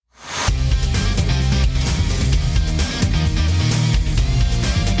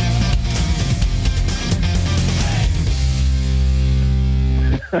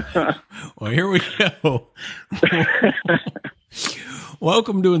Well, here we go.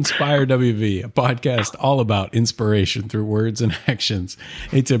 Welcome to Inspire WV, a podcast all about inspiration through words and actions.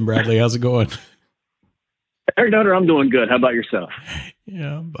 Hey, Tim Bradley, how's it going? Eric Nutter, I'm doing good. How about yourself?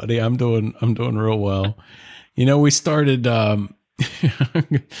 Yeah, buddy, I'm doing real well. You know, we started a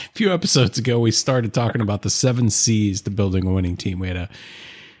few episodes ago. We started talking about the 7 C's to building a winning team. We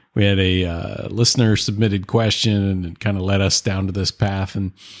had a listener submitted question and it kind of led us down to this path,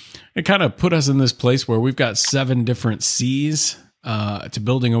 and it kind of put us in this place where we've got 7 different C's to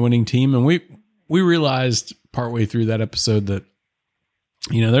building a winning team. And we realized partway through that episode that,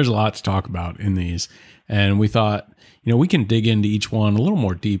 you know, there's a lot to talk about in these. And we thought, you know, we can dig into each one a little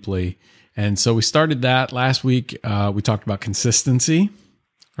more deeply. And so we started that last week. We talked about consistency,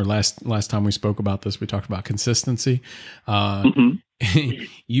 or last time we spoke about this, we talked about consistency.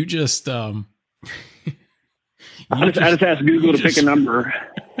 You just, I just asked Google to pick a number.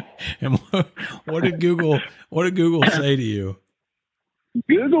 And what did Google say to you?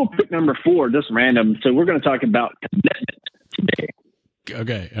 Google picked number 4, just random. So we're going to talk about commitment today.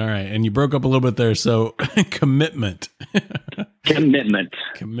 Okay. All right. And you broke up a little bit there. So commitment. Commitment.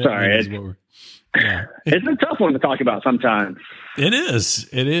 Sorry. Is what yeah. It's a tough one to talk about sometimes. It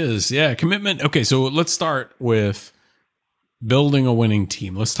is. Yeah. Commitment. Okay. So let's start with building a winning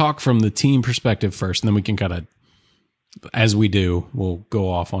team. Let's talk from the team perspective first, and then we can kind of, as we do, we'll go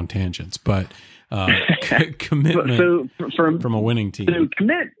off on tangents, but commitment from a winning team. So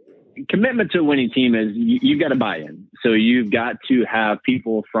commitment to a winning team is you've got to buy in. So you've got to have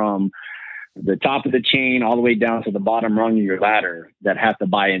people from the top of the chain all the way down to the bottom rung of your ladder that have to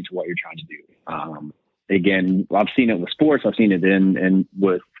buy into what you're trying to do. Again, I've seen it with sports. I've seen it in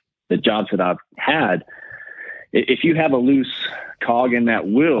with the jobs that I've had. If you have a loose cog in that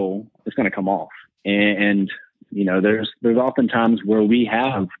wheel, it's going to come off. And you know, there's often times where we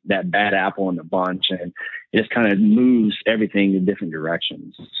have that bad apple in the bunch, and it just kind of moves everything in different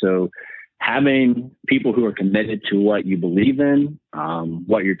directions. So having people who are committed to what you believe in,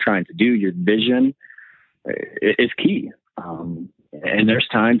 what you're trying to do, your vision, is key. And there's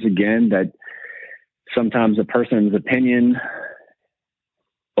times, again, that sometimes a person's opinion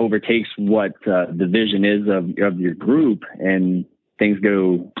overtakes what the vision is of your group, and things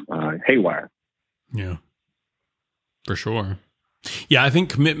go haywire. Yeah. For sure. Yeah, I think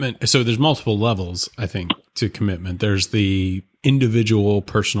commitment. So there's multiple levels, I think, to commitment. There's the individual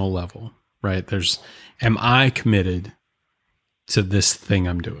personal level, right? Am I committed to this thing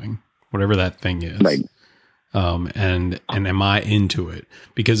I'm doing, whatever that thing is? Right. And am I into it?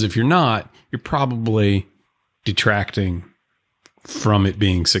 Because if you're not, you're probably detracting from it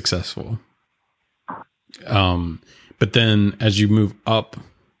being successful. But then as you move up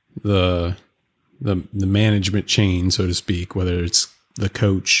the management chain, so to speak, whether it's the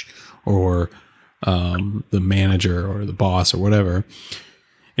coach or the manager or the boss or whatever,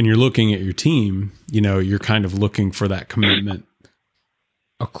 and you're looking at your team, you know, you're kind of looking for that commitment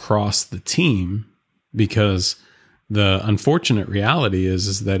across the team, because the unfortunate reality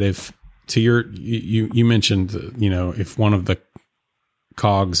is that if you mentioned, you know, if one of the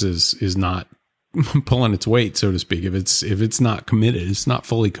cogs is not pulling its weight, so to speak, if it's not committed, it's not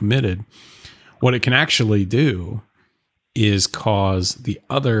fully committed, what it can actually do is cause the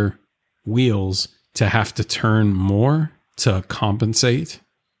other wheels to have to turn more to compensate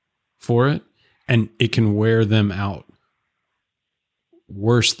for it. And it can wear them out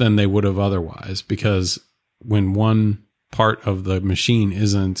worse than they would have otherwise, because when one part of the machine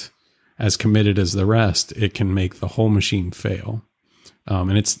isn't as committed as the rest, it can make the whole machine fail.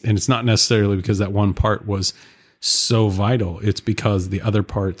 And it's not necessarily because that one part was so vital. It's because the other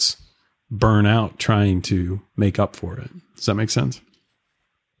parts burn out trying to make up for it. Does that make sense?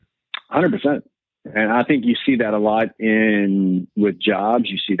 100%. And I think you see that a lot with jobs.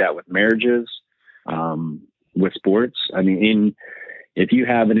 You see that with marriages, with sports. I mean, if you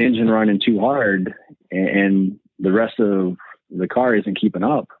have an engine running too hard and the rest of the car isn't keeping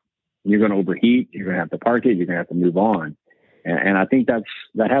up, you're going to overheat. You're going to have to park it. You're going to have to move on. And I think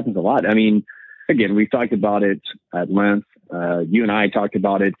that happens a lot. I mean, again, we've talked about it at length. You and I talked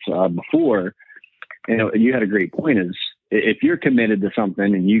about it before. You know, you had a great point, is if you're committed to something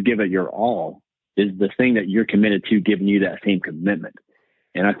and you give it your all, is the thing that you're committed to giving you that same commitment.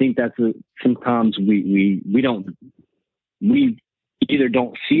 And I think that's sometimes we either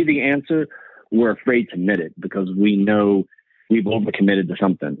don't see the answer, or we're afraid to admit it because we know we've overcommitted to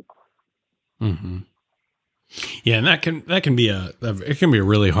something. Mm-hmm. Yeah, and that can be a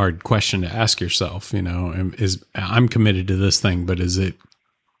really hard question to ask yourself. You know, I'm committed to this thing, but is it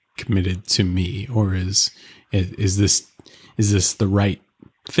committed to me, or is this the right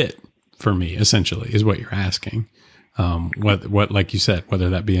fit for me, essentially, is what you're asking. What, like you said, whether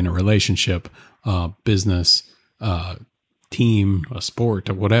that be in a relationship, business, team, a sport,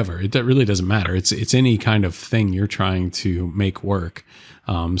 or whatever, that really doesn't matter. It's any kind of thing you're trying to make work.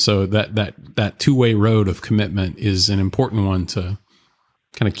 So that two-way road of commitment is an important one to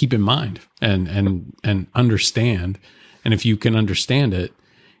kind of keep in mind and understand. And if you can understand it,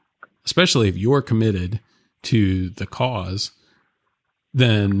 especially if you're committed to the cause,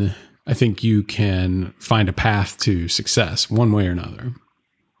 then I think you can find a path to success one way or another.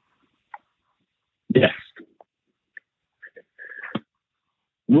 Yes.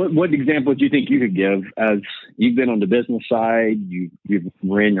 What examples do you think you could give, as you've been on the business side, you've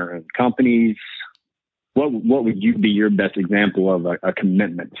ran your own companies? What would you be your best example of a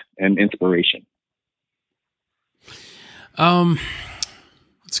commitment and inspiration?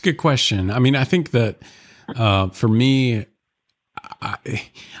 That's a good question. I mean, I think that for me, I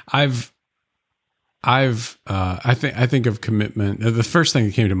think of commitment. The first thing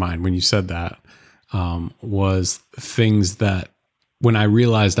that came to mind when you said that was things that when I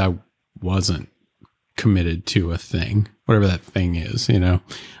realized I wasn't committed to a thing, whatever that thing is, and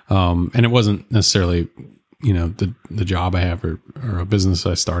it wasn't necessarily, the job I have or a business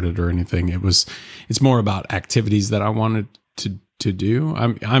I started or anything. It's more about activities that I wanted to do.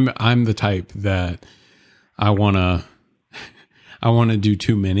 I'm the type that I want to do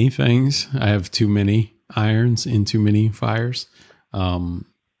too many things. I have too many irons in too many fires. And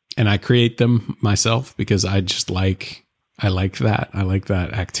I create them myself because I like that. I like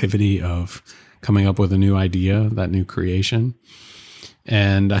that activity of coming up with a new idea, that new creation.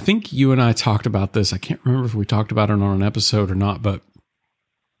 And I think you and I talked about this. I can't remember if we talked about it on an episode or not, but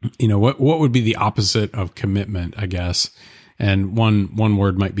what would be the opposite of commitment, I guess? And one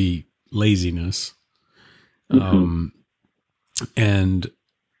word might be laziness. Mm-hmm.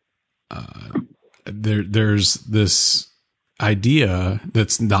 There's this idea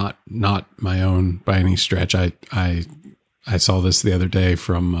that's not my own by any stretch. I saw this the other day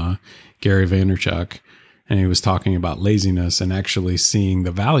from Gary Vaynerchuk, and he was talking about laziness and actually seeing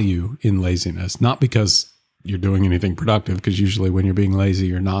the value in laziness, not because you're doing anything productive, because usually when you're being lazy,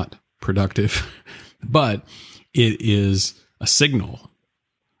 you're not productive, but it is a signal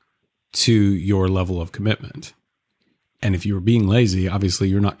to your level of commitment. And if you're being lazy, obviously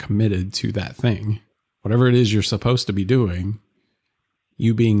you're not committed to that thing. Whatever it is you're supposed to be doing,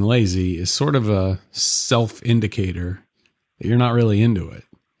 you being lazy is sort of a self-indicator that you're not really into it.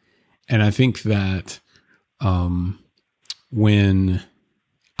 And I think that when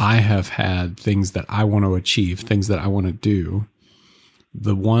I have had things that I want to achieve, things that I want to do,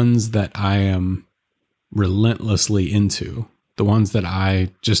 the ones that I am relentlessly into, the ones that I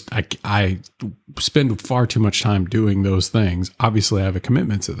spend far too much time doing those things, obviously I have a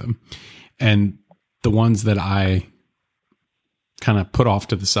commitment to them. And the ones that I kind of put off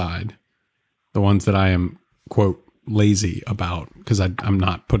to the side, the ones that I am, quote, lazy about because I'm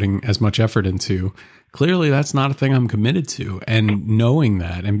not putting as much effort into, clearly that's not a thing I'm committed to. And knowing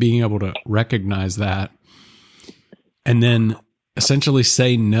that and being able to recognize that and then essentially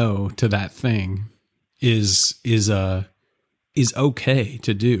say no to that thing is okay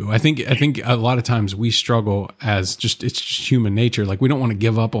to do. I think a lot of times we struggle it's just human nature. Like we don't want to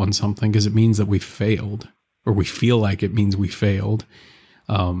give up on something because it means that we failed, or we feel like it means we failed.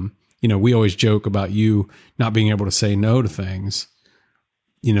 We always joke about you not being able to say no to things.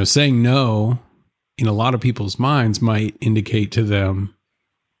 Saying no in a lot of people's minds might indicate to them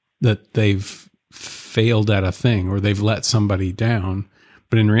that they've failed at a thing or they've let somebody down.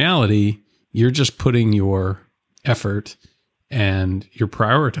 But in reality, you're just putting your effort and you're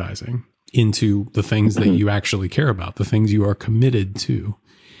prioritizing into the things that you actually care about, the things you are committed to.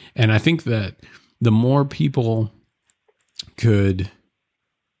 And I think that the more people could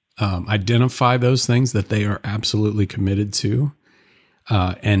identify those things that they are absolutely committed to,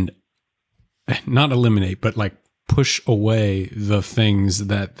 and not eliminate, but like push away the things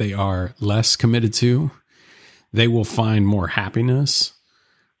that they are less committed to, they will find more happiness.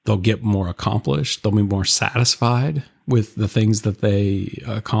 They'll get more accomplished. They'll be more satisfied with the things that they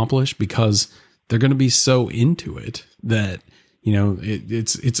accomplish because they're going to be so into it that,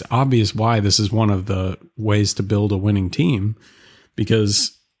 it's obvious why this is one of the ways to build a winning team,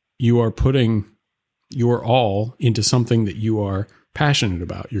 because you are putting your all into something that you are passionate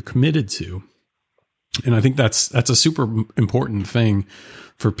about, you're committed to. And I think that's a super important thing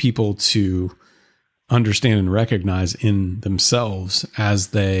for people to understand and recognize in themselves as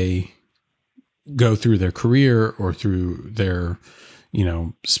they go through their career or through their,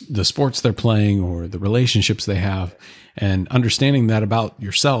 the sports they're playing or the relationships they have, and understanding that about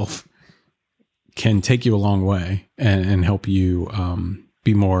yourself can take you a long way and help you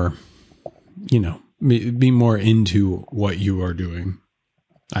be more, be more into what you are doing,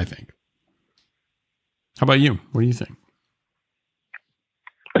 I think. How about you? What do you think?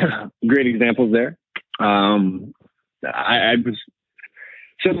 Great examples there. I was,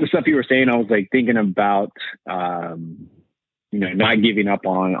 some of the stuff you were saying, I was like thinking about, not giving up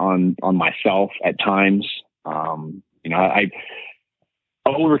on myself at times. I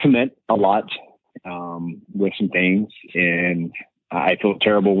overcommit a lot with some things, and I feel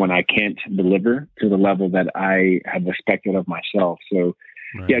terrible when I can't deliver to the level that I have expected of myself. So,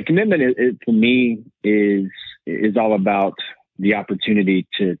 right. Yeah, commitment for me is all about the opportunity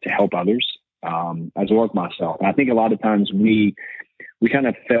to help others as well as myself. And I think a lot of times we kind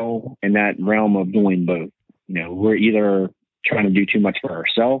of fell in that realm of doing both. We're either trying to do too much for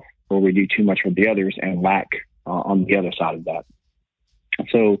ourselves or we do too much for the others and lack on the other side of that.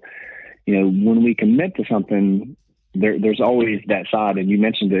 So, when we commit to something, there's always that side. And you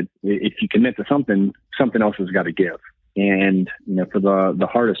mentioned that if you commit to something else has got to give. And, for the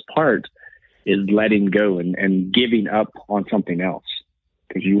hardest part is letting go and giving up on something else,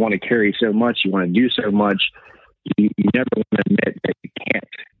 because you want to carry so much, you want to do so much. You never want to admit that you can't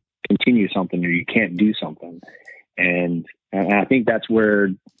continue something or you can't do something. And I think that's where,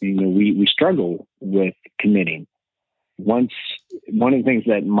 we struggle with committing. One of the things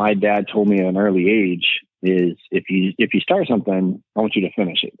that my dad told me at an early age is if you start something, I want you to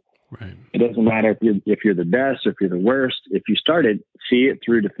finish it. Right. It doesn't matter if you're the best or if you're the worst. If you start it, see it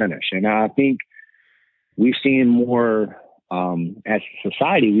through to finish. And I think we've seen more as a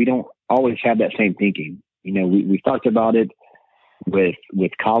society, we don't always have that same thinking. We've talked about it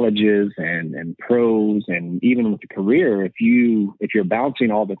with colleges and pros, and even with the career. If you're bouncing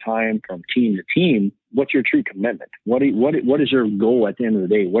all the time from team to team, what's your true commitment? What is your goal at the end of the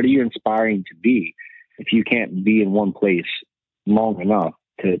day? What are you inspiring to be if you can't be in one place long enough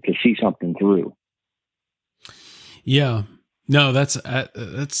to see something through? Yeah, no, that's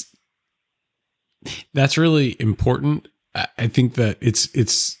really important. I think that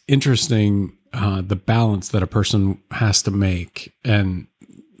it's interesting, the balance that a person has to make. And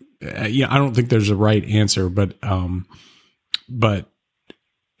I don't think there's a right answer, but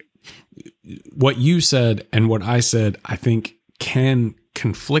what you said and what I said, I think can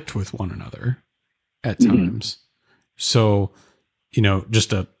conflict with one another at times. So,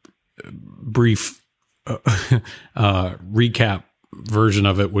 just a brief recap version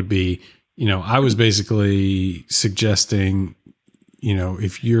of it would be, I was basically suggesting,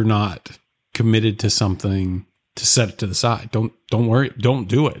 if you're not committed to something, to set it to the side. Don't worry. Don't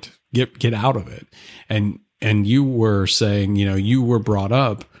do it. Get out of it. And you were saying, you were brought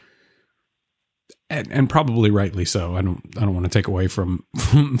up, and probably rightly so. I don't want to take away from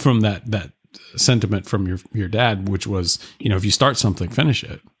that sentiment from your dad, which was, if you start something, finish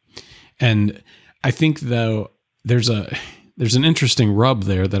it. And I think though there's an interesting rub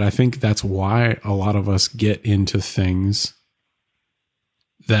there that I think that's why a lot of us get into things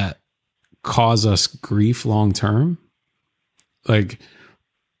that cause us grief long term. Like,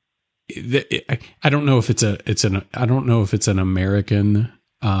 I don't know if it's an American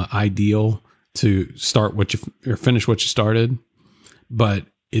ideal to start what you or finish what you started, but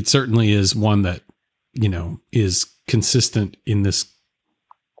it certainly is one that is consistent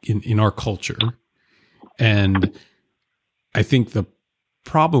in our culture. And I think the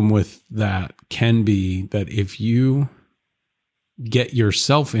problem with that can be that if you get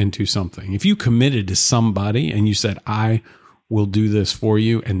yourself into something, if you committed to somebody and you said, I will do this for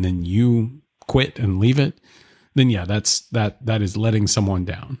you, and then you quit and leave it, then yeah, that is letting someone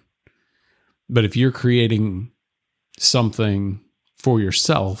down. But if you're creating something for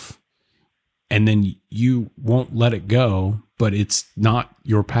yourself and then you won't let it go, but it's not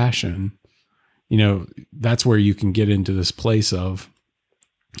your passion, that's where you can get into this place of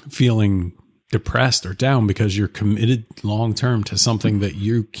feeling depressed or down because you're committed long-term to something that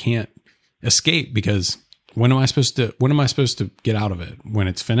you can't escape. Because when am I supposed to get out of it? When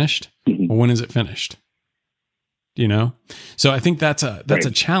it's finished? Or when is it finished? So I think that's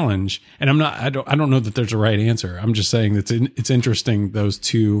a challenge, and I don't know that there's a right answer. I'm just saying that it's interesting, those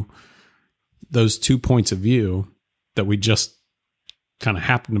two points of view that we just kind of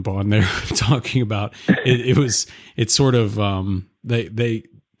happened upon there talking about. It's sort of,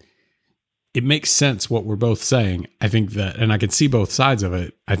 it makes sense what we're both saying. I think that, and I can see both sides of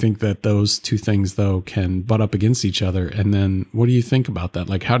it. I think that those two things though can butt up against each other. And then what do you think about that?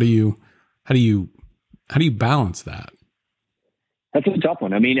 Like, how do you balance that? That's a tough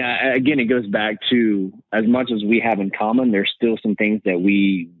one. I mean, again, it goes back to, as much as we have in common, there's still some things that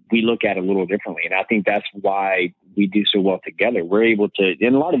we look at a little differently. And I think that's why we do so well together. We're able to,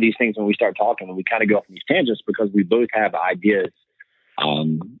 in a lot of these things, when we start talking, we kind of go off on these tangents because we both have ideas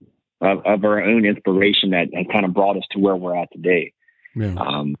of our own inspiration that kind of brought us to where we're at today.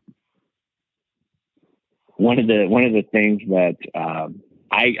 Yeah. One of the things that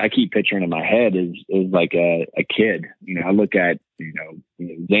I keep picturing in my head is like a kid. I look at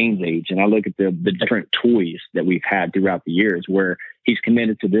Zane's age, and I look at the different toys that we've had throughout the years, where he's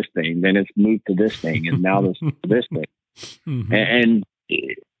committed to this thing, then it's moved to this thing, and now this thing. Mm-hmm. And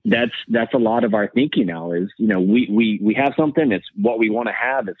that's a lot of our thinking now. Is we have something, it's what we want to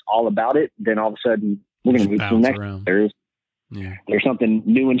have, it's all about it. Then all of a sudden we're going to move to the next. Around. There's something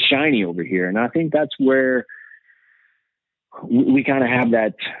new and shiny over here, and I think that's where we kind of have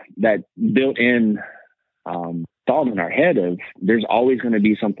that built-in thought in our head of there's always going to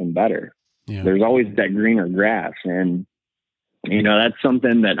be something better. Yeah. There's always that greener grass. And, that's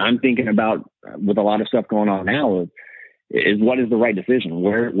something that I'm thinking about with a lot of stuff going on now is what is the right decision?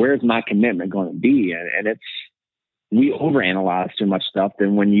 Where's my commitment going to be? And we overanalyze too much stuff.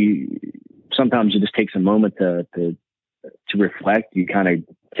 Then sometimes it just takes a moment to reflect. You kind of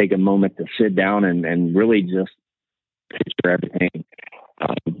take a moment to sit down and really just picture everything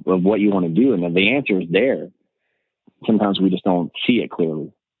of what you want to do. And then the answer is there. Sometimes we just don't see it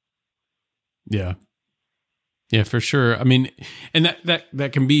clearly. Yeah. Yeah, for sure. I mean, and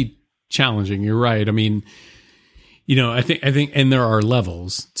that can be challenging. You're right. I mean, I think, and there are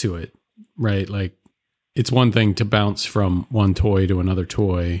levels to it, right? Like, it's one thing to bounce from one toy to another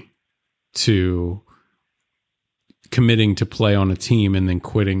toy to committing to play on a team and then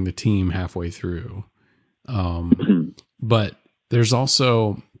quitting the team halfway through. But there's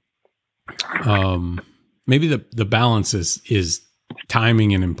also, maybe the balance is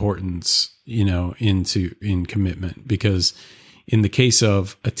timing and importance, in commitment, because in the case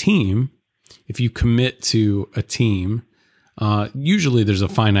of a team, if you commit to a team, usually there's a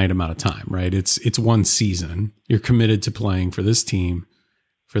finite amount of time, right? It's one season. You're committed to playing for this team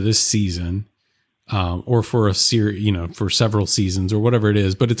for this season, or for a series, for several seasons or whatever it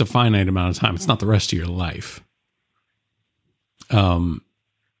is, but it's a finite amount of time. It's not the rest of your life. Where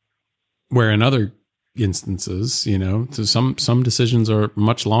in other instances, so some decisions are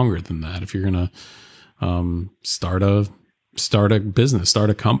much longer than that. If you're going to start a business, start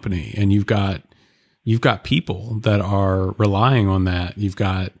a company, and you've got people that are relying on that,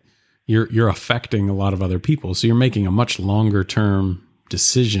 you're affecting a lot of other people. So you're making a much longer term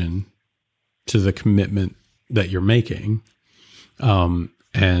decision to the commitment that you're making. And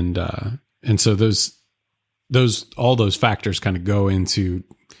so all those factors kind of go into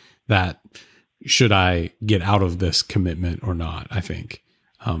that. Should I get out of this commitment or not? I think.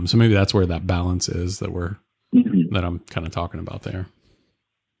 So maybe that's where that balance is that I'm kind of talking about there.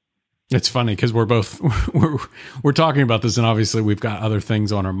 It's funny because we're talking about this, and obviously we've got other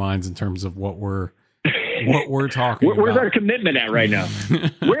things on our minds in terms of what we're talking about. Where's our commitment at right now?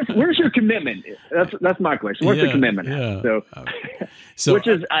 Where's your commitment? That's my question. Where's the commitment at? So which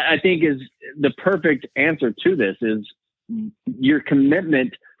is, I think, is the perfect answer to this. Is your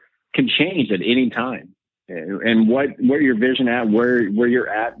commitment can change at any time, and where your vision at, where you're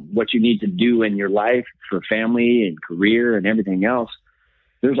at, what you need to do in your life for family and career and everything else.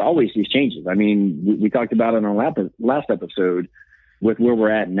 There's always these changes. I mean, we talked about it in our last episode with where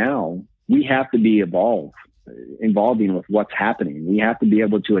we're at now. We have to be involving with what's happening. We have to be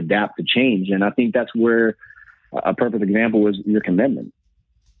able to adapt to change. And I think that's where a perfect example is your commitment.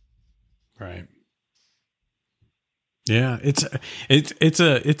 Right. Yeah, it's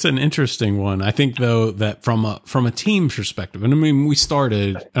an interesting one. I think though that from a team perspective, and I mean, we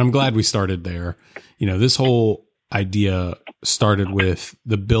started, and I'm glad we started there. This whole idea started with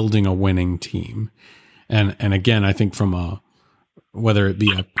the building a winning team. And again, I think from whether it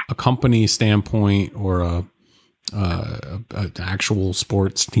be a company standpoint or a actual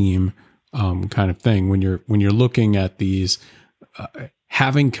sports team, kind of thing, when you're looking at these,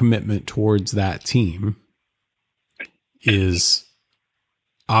 having commitment towards that team is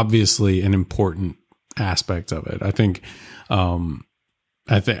obviously an important aspect of it. I think,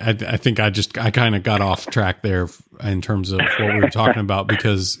 I kind of got off track there in terms of what we were talking about,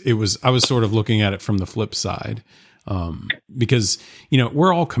 because I was sort of looking at it from the flip side. Because,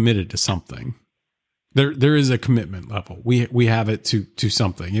 we're all committed to something. There is a commitment level. We have it to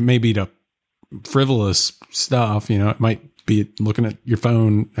something. It may be to frivolous stuff. It might be looking at your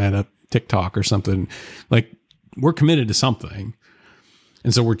phone at a TikTok or something. Like, we're committed to something.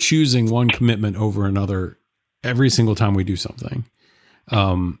 And so we're choosing one commitment over another every single time we do something.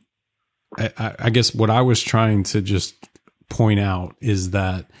 I guess what I was trying to just point out is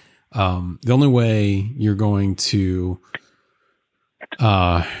that the only way you're going to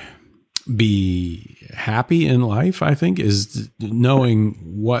be happy in life, I think, is knowing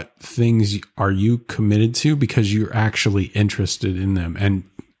what things are you committed to because you're actually interested in them,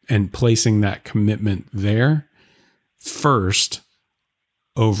 and placing that commitment there first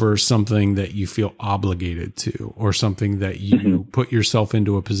over something that you feel obligated to, or something that you put yourself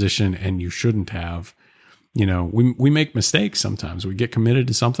into a position and you shouldn't have. You know, we make mistakes sometimes. We get committed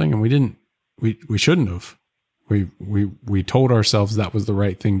to something and we shouldn't have. We told ourselves that was the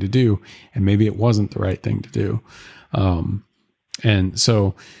right thing to do, and maybe it wasn't the right thing to do. And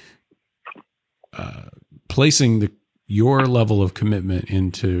so placing your level of commitment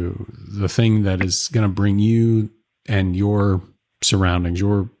into the thing that is going to bring you and your surroundings,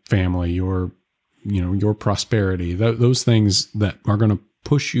 your family, your prosperity, those things that are going to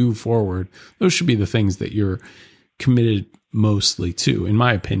push you forward, those should be the things that you're committed mostly to, in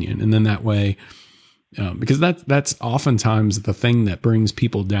my opinion. And then that way, because that's oftentimes the thing that brings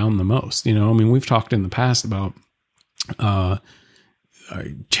people down the most. You know, I mean, we've talked in the past about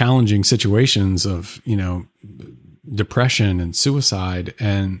challenging situations of, you know, depression and suicide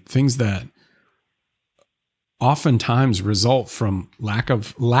and things that oftentimes result from lack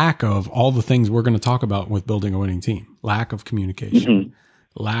of all the things we're going to talk about with building a winning team: lack of communication,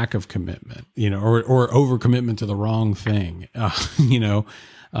 lack of commitment, you know, or overcommitment to the wrong thing,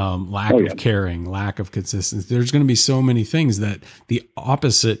 lack of caring, lack of consistency. There's going to be so many things that the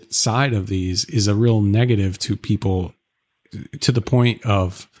opposite side of these is a real negative to people, to the point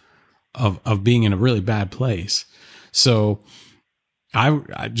of being in a really bad place. So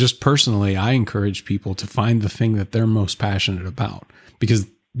I just personally, I encourage people to find the thing that they're most passionate about, because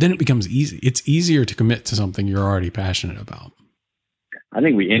then it becomes easy. It's easier to commit to something you're already passionate about. I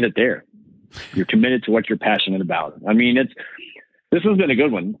think we end it there. You're committed to what you're passionate about. I mean, this has been a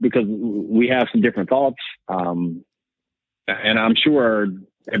good one because we have some different thoughts. And I'm sure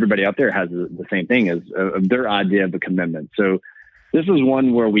everybody out there has the same thing as their idea of a commitment. So this is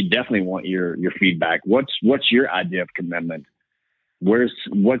one where we definitely want your feedback. What's your idea of commitment? What are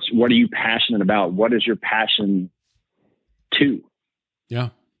you passionate about? What is your passion to? Yeah.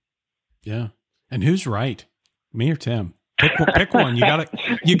 Yeah. And who's right? Me or Tim? Pick one.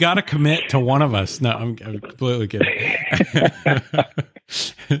 You gotta commit to one of us. No, I'm completely kidding.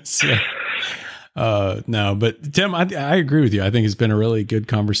 No, but Tim, I agree with you. I think it's been a really good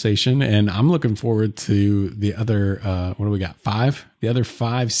conversation, and I'm looking forward to the other, what do we got? 5? The other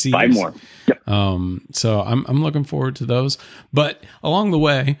 5 C's. 5 more. Yep. So I'm looking forward to those, but along the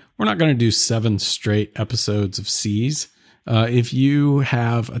way, we're not going to do 7 straight episodes of C's. If you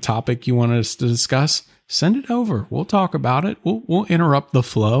have a topic you want us to discuss, send it over. We'll talk about it. We'll interrupt the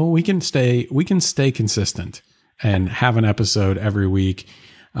flow. We can stay consistent and have an episode every week.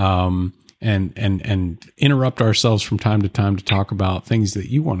 And interrupt ourselves from time to time to talk about things that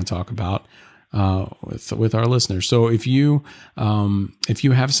you want to talk about with our listeners. So if you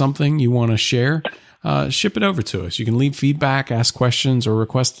have something you want to share, ship it over to us. You can leave feedback, ask questions, or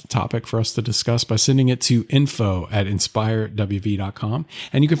request a topic for us to discuss by sending it to info@inspirewv.com.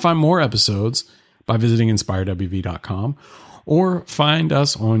 And you can find more episodes by visiting inspirewv.com. Or find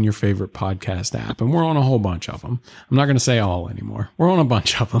us on your favorite podcast app. And we're on a whole bunch of them. I'm not going to say all anymore. We're on a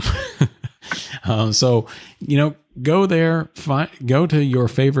bunch of them. So, go there, go to your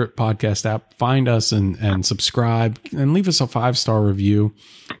favorite podcast app, find us and subscribe, and leave us a 5-star review.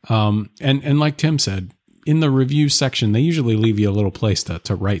 And like Tim said, in the review section, they usually leave you a little place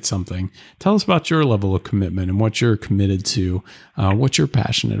to write something. Tell us about your level of commitment and what you're committed to, what you're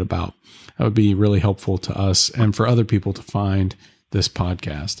passionate about. That would be really helpful to us and for other people to find this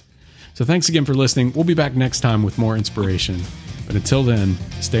podcast. So thanks again for listening. We'll be back next time with more inspiration. But until then,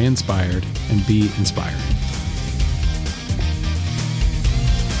 stay inspired and be inspiring.